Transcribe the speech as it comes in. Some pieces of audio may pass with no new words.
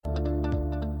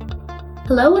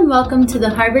Hello and welcome to the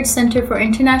Harvard Center for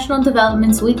International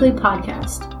Development's weekly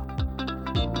podcast.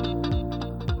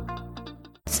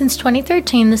 Since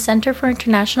 2013, the Center for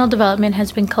International Development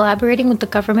has been collaborating with the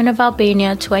government of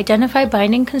Albania to identify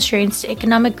binding constraints to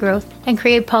economic growth and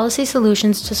create policy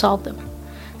solutions to solve them.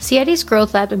 CID's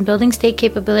Growth Lab and Building State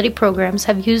Capability programs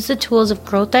have used the tools of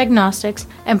growth diagnostics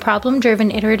and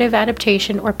problem-driven iterative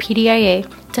adaptation, or PDIA,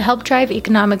 to help drive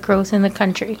economic growth in the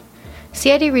country.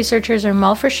 CID researchers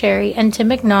Ermal Frasheri and Tim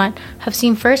McNaught have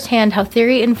seen firsthand how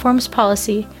theory informs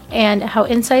policy and how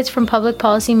insights from public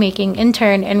policy making in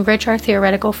turn enrich our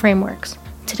theoretical frameworks.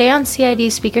 Today on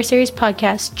CID's Speaker Series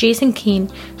podcast, Jason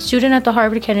Keene, student at the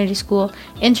Harvard Kennedy School,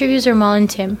 interviews Ermal and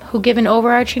Tim, who give an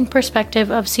overarching perspective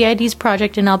of CID's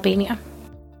project in Albania.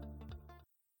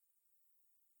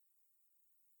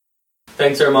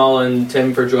 Thanks, Ermal and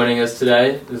Tim, for joining us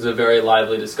today. This is a very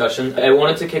lively discussion. I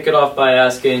wanted to kick it off by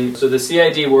asking, so the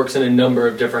CID works in a number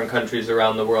of different countries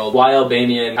around the world. Why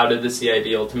Albania, and how did the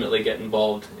CID ultimately get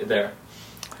involved there?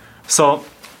 So,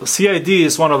 CID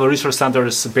is one of the research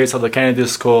centers based at the Kennedy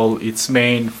School. Its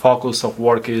main focus of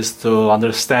work is to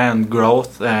understand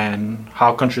growth and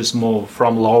how countries move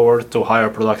from lower to higher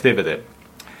productivity.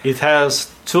 It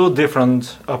has two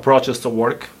different approaches to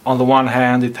work. On the one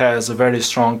hand, it has a very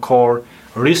strong core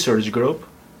research group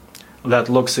that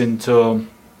looks into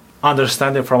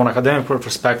understanding from an academic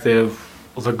perspective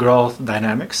the growth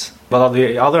dynamics. But on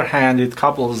the other hand, it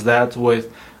couples that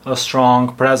with a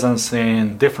strong presence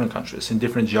in different countries, in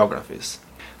different geographies.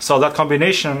 So that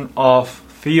combination of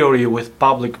theory with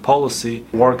public policy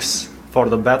works for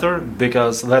the better,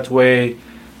 because that way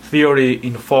theory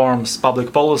informs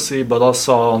public policy, but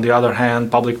also, on the other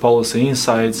hand, public policy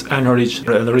insights enrich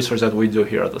the research that we do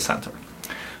here at the center.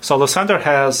 So the center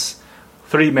has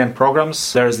three main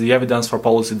programs. There's the Evidence for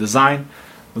Policy Design,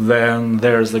 then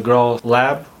there's the Growth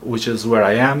Lab, which is where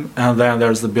I am, and then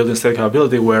there's the Building State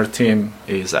Capability, where Tim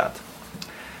is at.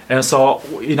 And so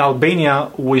in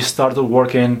Albania, we started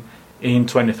working in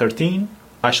 2013.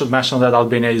 I should mention that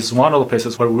Albania is one of the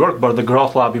places where we work, but the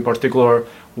Growth Lab in particular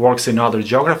works in other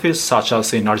geographies, such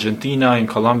as in Argentina, in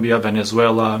Colombia,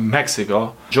 Venezuela,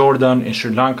 Mexico, Jordan, in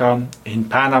Sri Lanka, in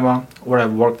Panama, where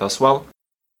I've worked as well.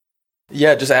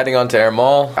 Yeah, just adding on to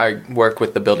Ermal, I work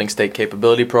with the Building State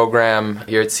Capability program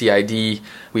here at CID.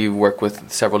 We work with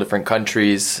several different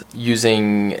countries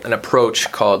using an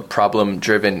approach called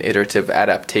problem-driven iterative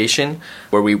adaptation,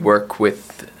 where we work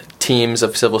with teams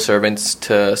of civil servants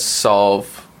to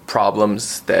solve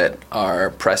problems that are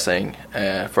pressing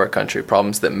for a country,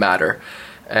 problems that matter.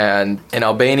 And in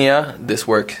Albania, this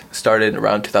work started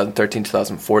around 2013,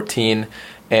 2014,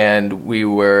 and we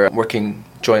were working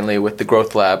jointly with the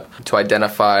Growth Lab to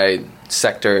identify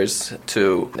sectors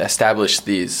to establish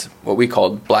these, what we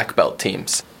called black belt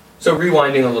teams. So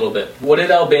rewinding a little bit, what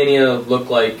did Albania look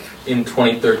like in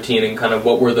 2013, and kind of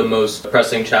what were the most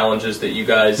pressing challenges that you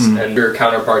guys and your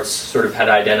counterparts sort of had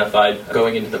identified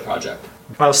going into the project?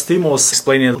 As Tim was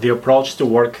explaining the approach to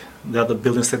work that the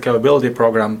Building State Capability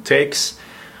program takes,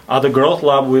 at the Growth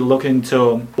Lab we look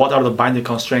into what are the binding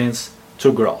constraints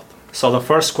to growth. So the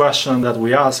first question that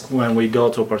we ask when we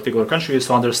go to a particular country is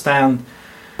to understand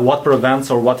what prevents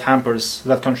or what hampers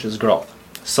that country's growth.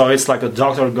 So it's like a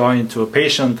doctor going to a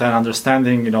patient and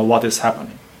understanding, what is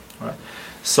happening. Right?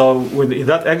 So in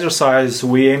that exercise,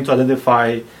 we aim to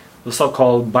identify the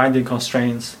so-called binding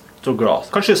constraints to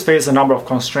growth. Countries face a number of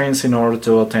constraints in order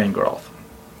to attain growth,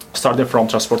 starting from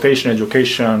transportation,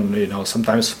 education,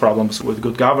 sometimes problems with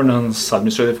good governance,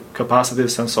 administrative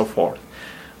capacities, and so forth.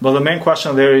 But the main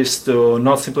question there is to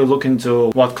not simply look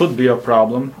into what could be a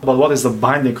problem, but what is the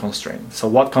binding constraint? So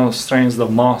what constrains the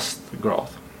most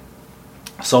growth?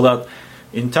 So that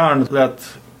in turn that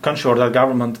country or that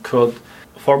government could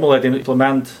formulate and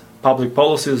implement public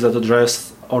policies that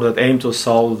address or that aim to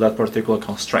solve that particular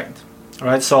constraint. All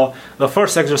right, so the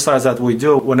first exercise that we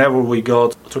do whenever we go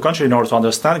to a country in order to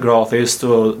understand growth is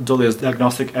to do this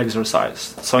diagnostic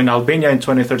exercise. So in Albania in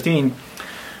 2013,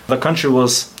 the country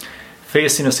was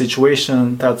facing a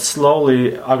situation that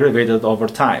slowly aggravated over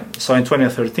time. So in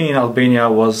 2013,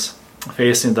 Albania was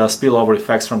facing the spillover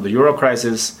effects from the euro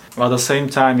crisis. At the same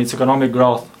time, its economic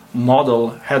growth model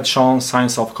had shown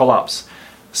signs of collapse.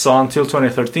 So until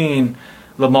 2013,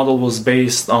 the model was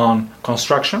based on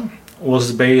construction,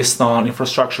 was based on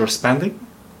infrastructure spending,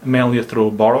 mainly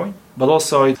through borrowing, but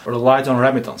also it relied on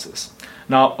remittances.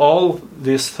 Now, all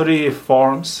these three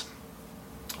forms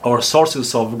or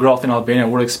sources of growth in Albania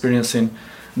were experiencing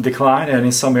decline and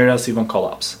in some areas even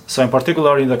collapse. So in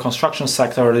particular in the construction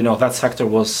sector, that sector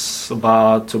was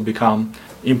about to become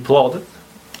imploded.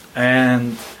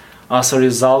 And As a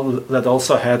result, that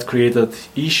also had created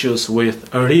issues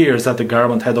with arrears that the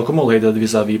government had accumulated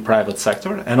vis-a-vis private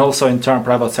sector, and also in turn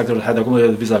private sector had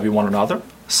accumulated vis-a-vis one another.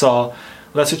 So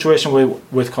the situation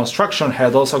with construction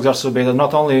had also exacerbated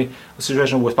not only the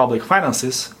situation with public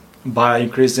finances by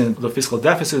increasing the fiscal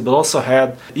deficit, but also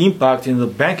had impact in the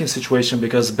banking situation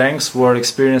because banks were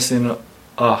experiencing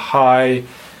a high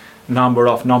number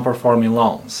of non-performing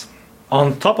loans.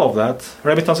 On top of that,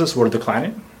 remittances were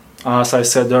declining. As I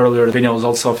said earlier, Albania was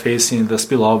also facing the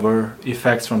spillover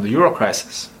effects from the euro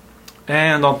crisis.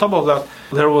 And on top of that,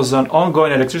 there was an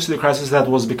ongoing electricity crisis that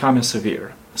was becoming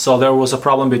severe. So there was a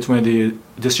problem between the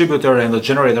distributor and the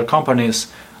generator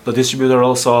companies. The distributor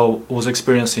also was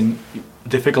experiencing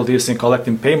difficulties in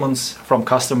collecting payments from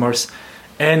customers.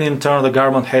 And in turn, the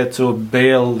government had to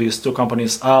bail these two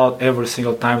companies out every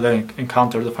single time they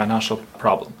encountered a financial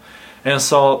problem. And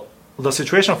so the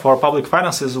situation for public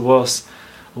finances was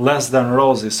less than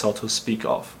rosy, so to speak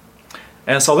of.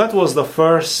 And so that was the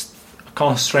first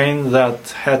constraint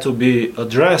that had to be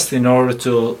addressed in order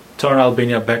to turn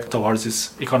Albania back towards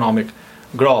its economic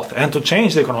growth and to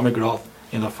change the economic growth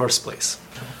in the first place.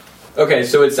 Okay,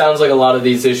 so it sounds like a lot of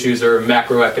these issues are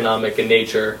macroeconomic in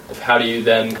nature. How do you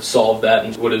then solve that,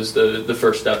 and what is the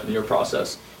first step in your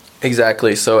process?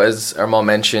 Exactly. So as Ermal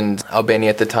mentioned, Albania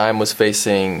at the time was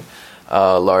facing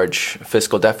large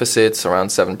fiscal deficits, around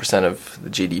 7% of the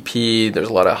GDP. There's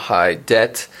a lot of high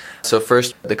debt. So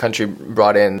first, the country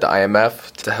brought in the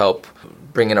IMF to help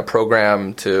bring in a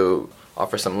program to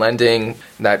offer some lending.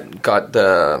 That got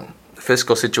the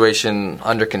fiscal situation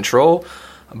under control,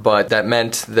 but that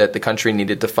meant that the country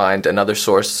needed to find another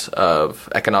source of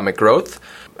economic growth,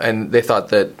 and they thought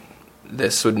that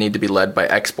this would need to be led by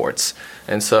exports.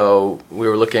 And so we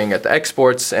were looking at the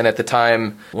exports, and at the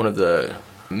time, one of the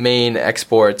main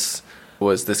exports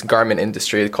was this garment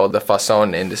industry called the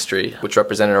fason industry, which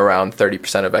represented around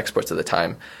 30% of exports at the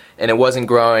time. And it wasn't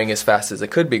growing as fast as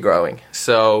it could be growing.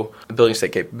 So the Building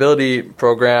State Capability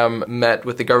Program met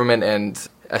with the government and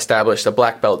established a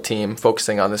black belt team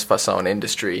focusing on this fason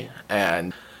industry.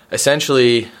 And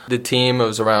essentially, the team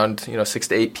was around 6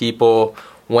 to 8 people,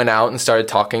 went out and started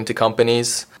talking to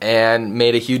companies and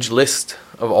made a huge list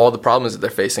of all the problems that they're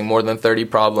facing, more than 30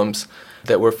 problems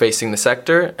that were facing the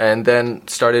sector, and then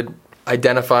started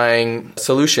identifying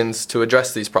solutions to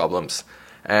address these problems.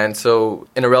 And so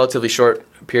in a relatively short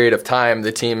period of time,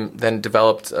 the team then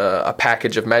developed a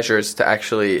package of measures to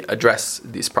actually address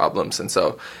these problems. And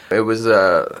so it was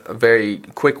a very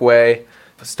quick way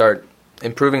to start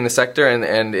improving the sector,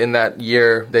 and in that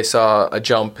year they saw a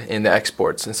jump in the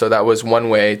exports. And so that was one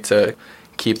way to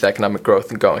keep the economic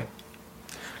growth going.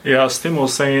 Yeah, as Tim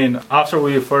was saying, after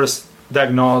we first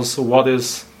diagnosed what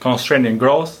is constraining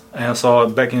growth, and so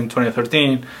back in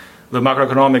 2013, the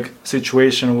macroeconomic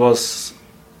situation was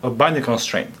a binding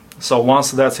constraint. So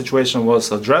once that situation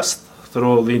was addressed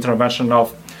through the intervention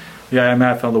of the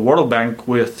IMF and the World Bank,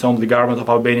 with whom the government of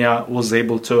Albania was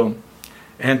able to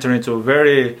enter into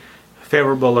very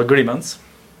favorable agreements,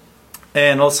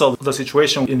 and also the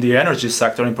situation in the energy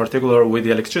sector, in particular with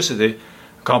the electricity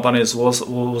companies,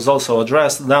 was also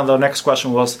addressed. Then the next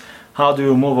question was, how do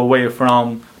you move away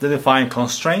from identifying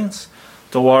constraints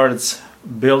towards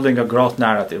building a growth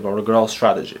narrative or a growth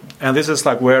strategy? And this is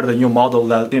like where the new model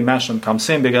that you mentioned comes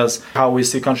in, because how we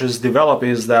see countries develop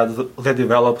is that they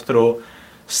develop through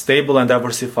stable and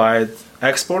diversified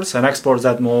exports, and exports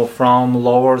that move from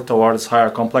lower towards higher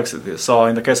complexity. So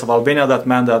in the case of Albania, that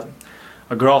meant that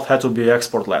growth had to be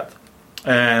export-led.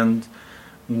 And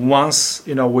once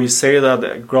we say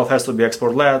that growth has to be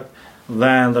export-led,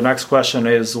 then the next question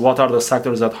is, what are the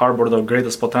sectors that harbor the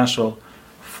greatest potential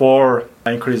for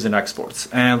increasing exports?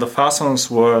 And the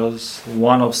fashions was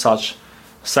one of such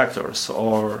sectors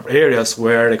or areas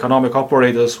where economic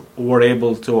operators were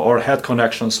able to, or had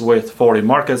connections with foreign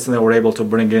markets, and they were able to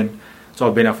bring in to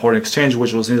Albania foreign exchange,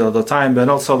 which was needed at the time, but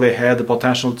also they had the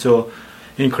potential to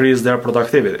increase their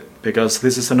productivity, because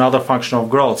this is another function of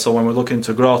growth. So when we look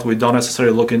into growth, we don't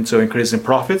necessarily look into increasing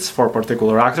profits for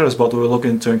particular actors, but we look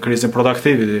into increasing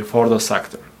productivity for the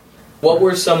sector. What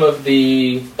were some of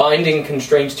the binding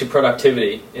constraints to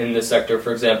productivity in this sector,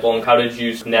 for example, and how did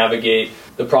you navigate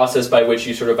the process by which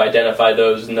you sort of identify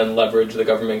those and then leverage the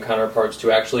government counterparts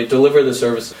to actually deliver the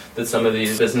service that some of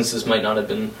these businesses might not have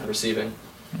been receiving?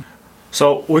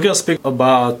 So we can speak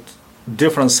about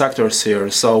different sectors here.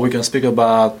 So we can speak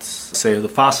about, say, the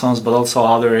fashions, but also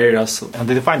other areas, and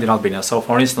they defined in Albania. So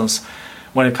for instance,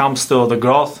 when it comes to the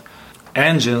growth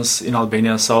engines in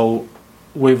Albania, so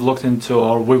we've looked into,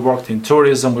 or we worked in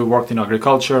tourism, we worked in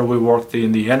agriculture, we worked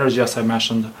in the energy, as I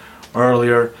mentioned,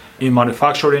 earlier, in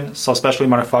manufacturing. So especially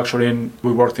manufacturing,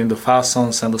 we worked in the fast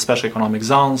zones and the special economic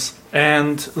zones.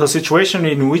 And the situation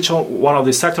in which one of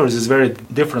these sectors is very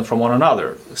different from one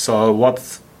another. So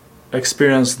what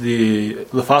experienced the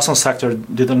fast zone sector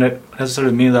didn't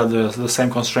necessarily mean that the same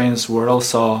constraints were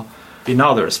also in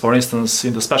others. For instance,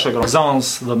 in the special economic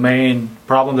zones, the main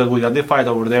problem that we identified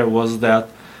over there was that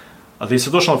the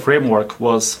institutional framework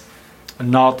was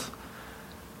not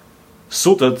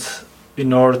suited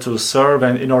in order to serve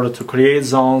and in order to create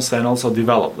zones and also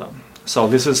develop them. So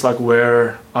this is like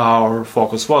where our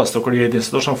focus was, to create the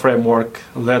institutional framework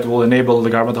that will enable the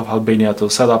government of Albania to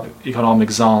set up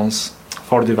economic zones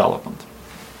for development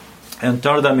and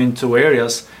turn them into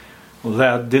areas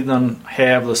that didn't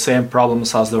have the same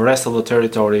problems as the rest of the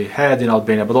territory had in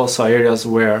Albania, but also areas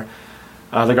where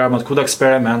the government could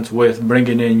experiment with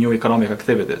bringing in new economic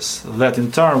activities that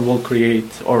in turn will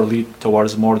create or lead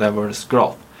towards more diverse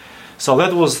growth. So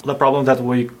that was the problem that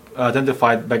we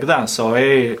identified back then. So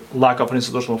a lack of an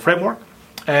institutional framework,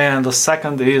 and the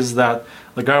second is that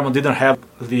the government didn't have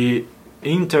the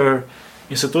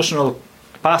inter-institutional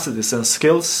capacities and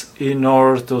skills in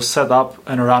order to set up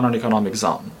and run an economic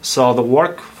zone. So the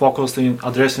work focused in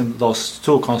addressing those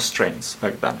two constraints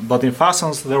back then. But in fast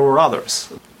zones, there were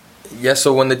others. Yeah,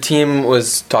 so when the team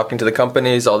was talking to the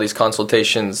companies, all these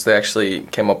consultations, they actually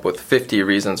came up with 50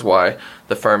 reasons why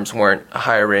the firms weren't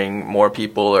hiring more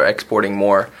people or exporting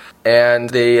more. And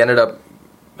they ended up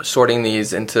sorting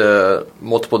these into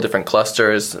multiple different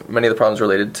clusters. Many of the problems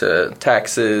related to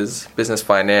taxes, business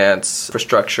finance,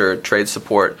 infrastructure, trade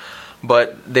support.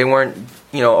 But they weren't,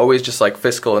 always just like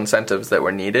fiscal incentives that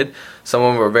were needed. Some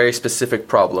of them were very specific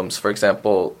problems. For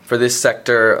example, for this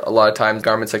sector, a lot of times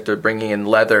garment sector bringing in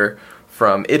leather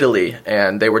from Italy,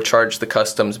 and they were charged the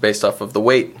customs based off of the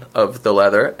weight of the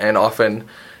leather, and often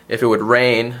if it would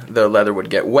rain, the leather would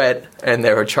get wet, and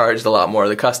they were charged a lot more of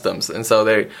the customs. And so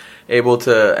they're able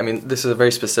to, this is a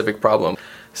very specific problem.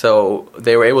 So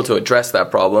they were able to address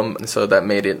that problem, and so that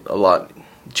made it a lot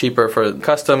cheaper for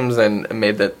customs and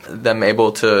made them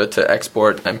able to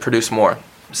export and produce more.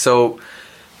 So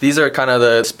these are kind of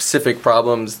the specific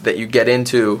problems that you get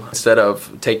into instead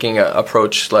of taking an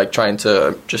approach like trying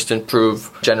to just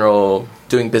improve general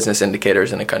doing business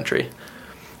indicators in a country.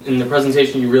 In the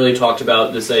presentation, you really talked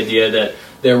about this idea that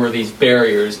there were these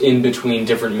barriers in between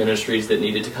different ministries that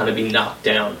needed to kind of be knocked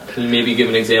down. Can you maybe give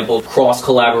an example of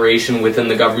cross-collaboration within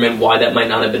the government, why that might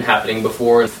not have been happening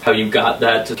before, and how you got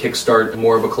that to kickstart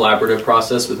more of a collaborative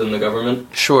process within the government?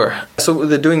 Sure. So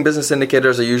the doing business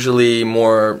indicators are usually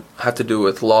more have to do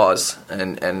with laws,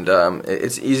 and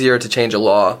it's easier to change a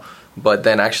law, but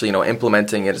then actually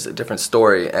implementing it is a different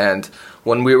story. And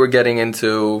when we were getting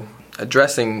into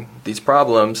addressing these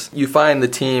problems, you find the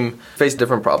team face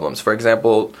different problems. For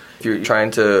example, if you're trying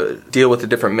to deal with a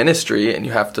different ministry and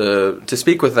you have to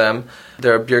speak with them,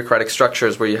 there are bureaucratic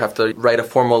structures where you have to write a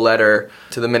formal letter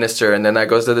to the minister, and then that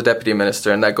goes to the deputy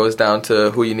minister, and that goes down to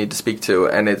who you need to speak to.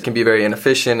 And it can be very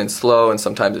inefficient and slow, and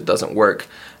sometimes it doesn't work.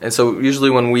 And so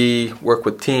usually when we work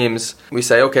with teams, we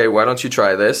say, okay, why don't you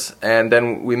try this? And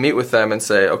then we meet with them and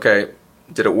say, okay,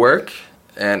 did it work?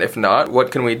 And if not,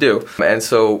 what can we do? And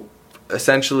so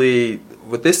essentially,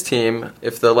 with this team,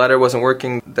 if the letter wasn't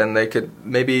working, then they could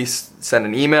maybe send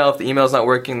an email. If the email's not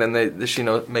working, then they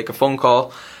should make a phone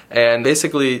call. And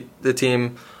basically, the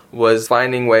team was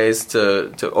finding ways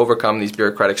to overcome these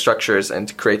bureaucratic structures and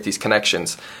to create these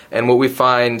connections. And what we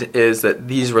find is that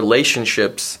these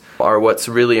relationships are what's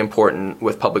really important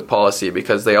with public policy,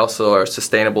 because they also are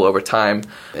sustainable over time.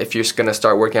 If you're going to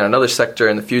start working on another sector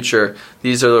in the future,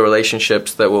 these are the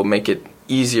relationships that will make it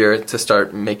easier to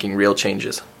start making real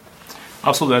changes.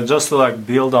 Absolutely. And just to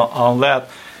build on that,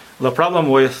 the problem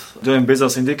with doing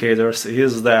business indicators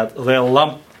is that they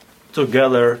lump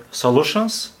together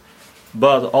solutions,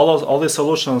 but all these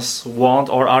solutions want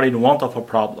or are in want of a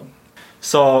problem.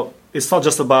 So it's not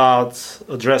just about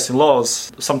addressing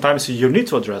laws. Sometimes you need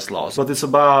to address laws, but it's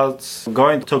about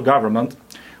going to government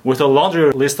with a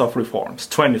laundry list of reforms,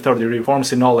 20, 30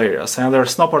 reforms in all areas. And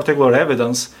there's no particular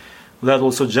evidence that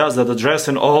will suggest that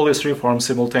addressing all these reforms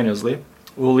simultaneously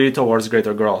will lead towards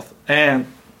greater growth. And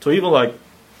to even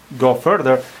go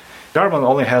further, government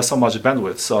only has so much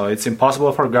bandwidth, so it's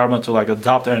impossible for government to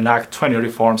adopt and enact 20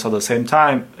 reforms at the same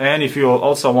time, and if you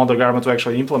also want the government to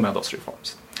actually implement those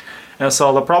reforms. And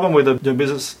so the problem with the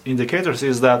business indicators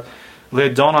is that they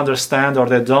don't understand or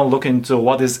they don't look into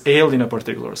what is ailing a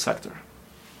particular sector.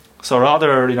 So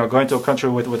rather, going to a country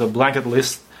with a blanket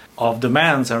list of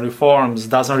demands and reforms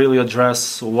doesn't really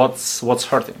address what's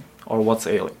hurting or what's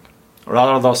ailing.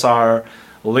 Rather, those are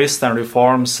lists and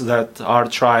reforms that are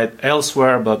tried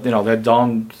elsewhere, but they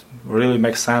don't really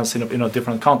makes sense in a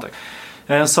different context.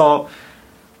 And so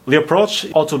the approach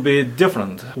ought to be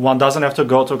different. One doesn't have to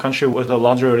go to a country with a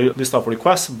laundry list of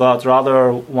requests, but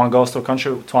rather one goes to a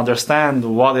country to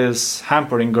understand what is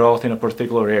hampering growth in a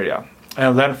particular area,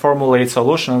 and then formulate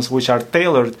solutions which are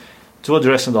tailored to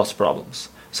addressing those problems.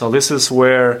 So this is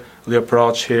where the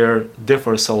approach here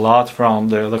differs a lot from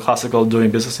the classical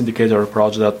doing business indicator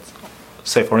approach that,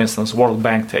 say for instance, World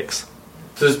Bank takes.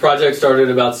 So this project started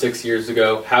about 6 years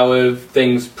ago. How have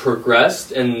things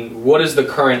progressed, and what is the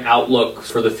current outlook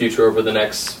for the future over the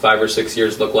next 5 or 6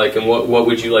 years look like, and what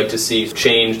would you like to see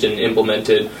changed and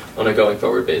implemented on a going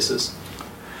forward basis?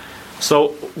 So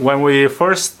when we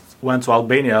first went to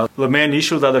Albania, the main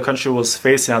issue that the country was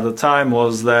facing at the time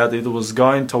was that it was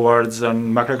going towards a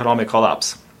macroeconomic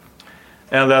collapse.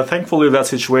 And thankfully that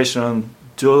situation,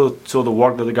 due to the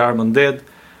work that the government did,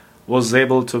 was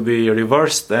able to be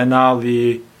reversed, and now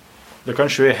the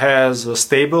country has a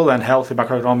stable and healthy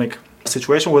macroeconomic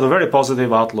situation with a very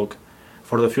positive outlook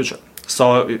for the future.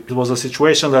 So it was a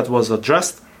situation that was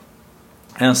addressed,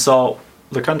 and so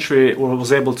the country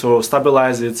was able to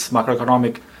stabilize its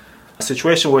macroeconomic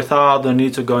situation without the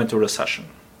need to go into recession.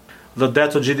 The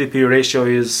debt to GDP ratio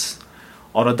is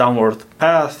on a downward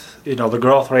path. The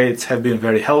growth rates have been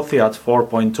very healthy at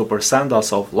 4.2%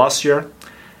 as of last year.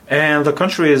 And the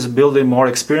country is building more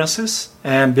experiences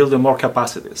and building more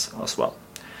capacities as well.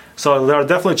 So there are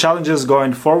definitely challenges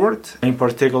going forward, in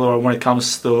particular when it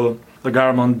comes to the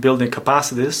government building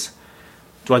capacities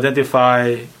to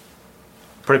identify,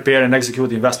 prepare and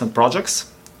execute investment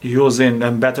projects, using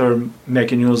and better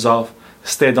making use of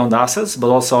state-owned assets, but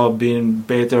also being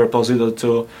better positioned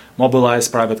to mobilize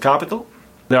private capital.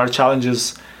 There are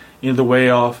challenges in the way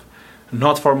of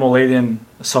not formulating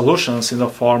solutions in the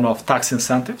form of tax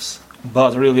incentives,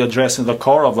 but really addressing the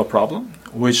core of the problem,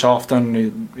 which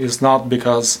often is not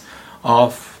because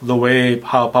of the way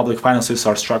how public finances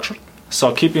are structured.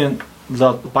 So keeping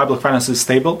the public finances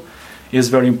stable is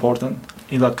very important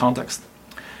in that context.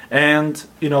 And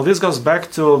this goes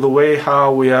back to the way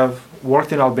how we have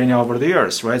worked in Albania over the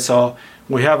years, right? So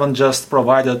we haven't just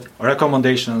provided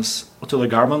recommendations to the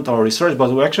government or research,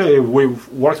 but we've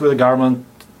worked with the government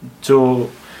to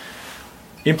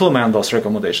implement those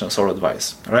recommendations or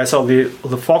advice, right? So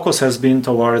the focus has been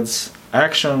towards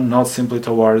action, not simply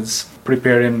towards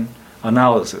preparing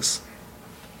analysis.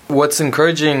 What's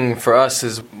encouraging for us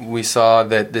is we saw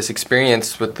that this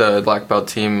experience with the Black Belt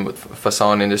team with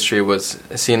Facon Industry was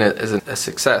seen as a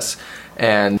success,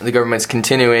 and the government's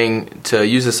continuing to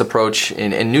use this approach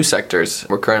in new sectors.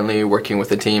 We're currently working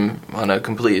with a team on a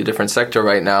completely different sector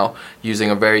right now using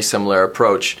a very similar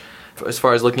approach. As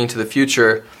far as looking to the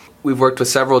future, we've worked with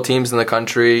several teams in the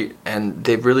country, and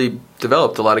they've really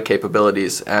developed a lot of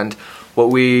capabilities. And what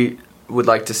we would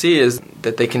like to see is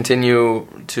that they continue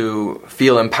to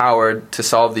feel empowered to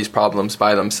solve these problems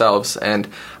by themselves. And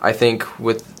I think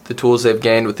with the tools they've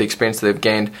gained, with the experience they've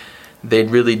gained, they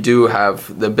really do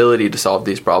have the ability to solve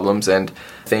these problems, and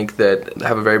I think that they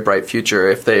have a very bright future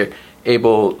if they're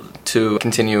able to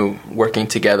continue working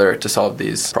together to solve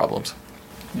these problems.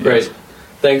 Great. Yes.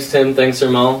 Thanks, Tim. Thanks,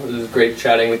 Ermal. It was great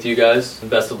chatting with you guys.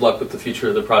 Best of luck with the future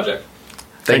of the project.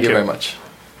 Thank you very much.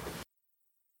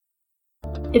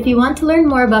 If you want to learn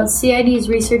more about CID's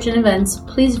research and events,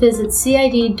 please visit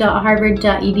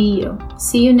cid.harvard.edu.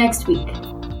 See you next week.